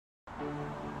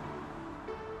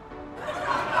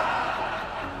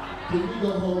Can we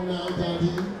go home now,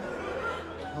 Daddy?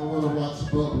 I want to watch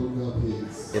bubble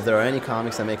guppies. If there are any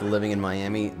comics that make a living in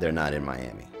Miami, they're not in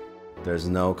Miami. There's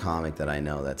no comic that I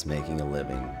know that's making a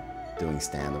living doing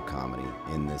stand-up comedy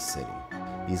in this city.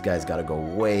 These guys got to go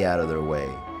way out of their way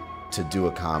to do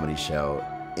a comedy show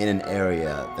in an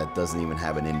area that doesn't even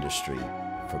have an industry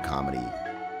for comedy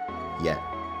yet.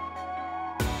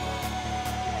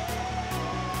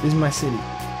 This is my city.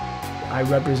 I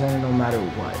represent it no matter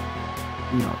what.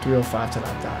 You know, 305 till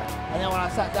I die. And then when I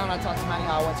sat down, I talked to Manny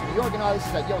how I went to New York and all this.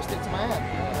 He's like, yo, stick to Miami.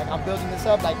 Like, I'm building this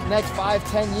up. Like, next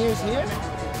 5-10 years here,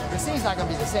 the scene's not gonna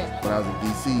be the same. When I was in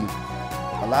DC,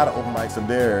 a lot of open mics up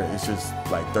there, it's just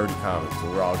like 30 comics,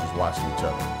 and we're all just watching each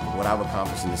other. What I've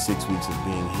accomplished in the 6 weeks of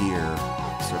being here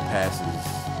surpasses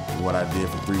what I did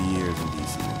for 3 years in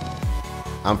DC.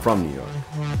 I'm from New York,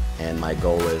 and my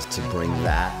goal is to bring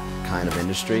that kind of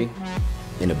industry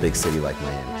in a big city like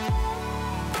Miami.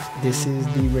 This is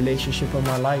the relationship of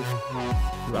my life.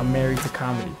 I'm married to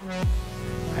comedy.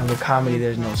 And with comedy,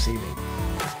 there's no ceiling.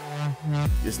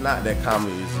 It's not that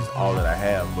comedy is just all that I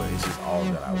have, but it's just all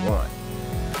that I want.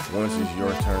 Once it's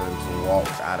your turn to walk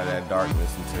out of that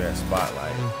darkness into that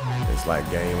spotlight, it's like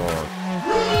game on.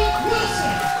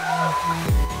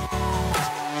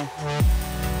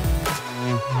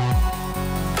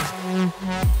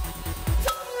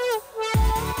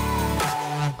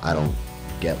 I don't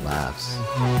get laughs.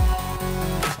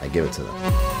 I give it to them.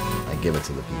 I give it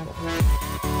to the people.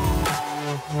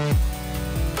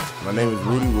 My name is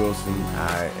Rudy Wilson.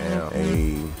 I am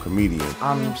a comedian.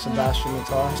 I'm Sebastian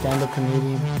Matar, stand-up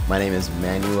comedian. My name is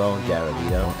Manuel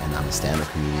Garavito, and I'm a stand-up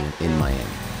comedian in Miami.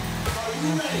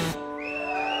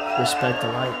 Respect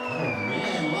alike.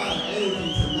 Man, a lot of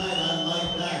energy tonight. I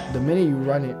like that. The minute you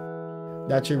run it,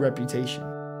 that's your reputation.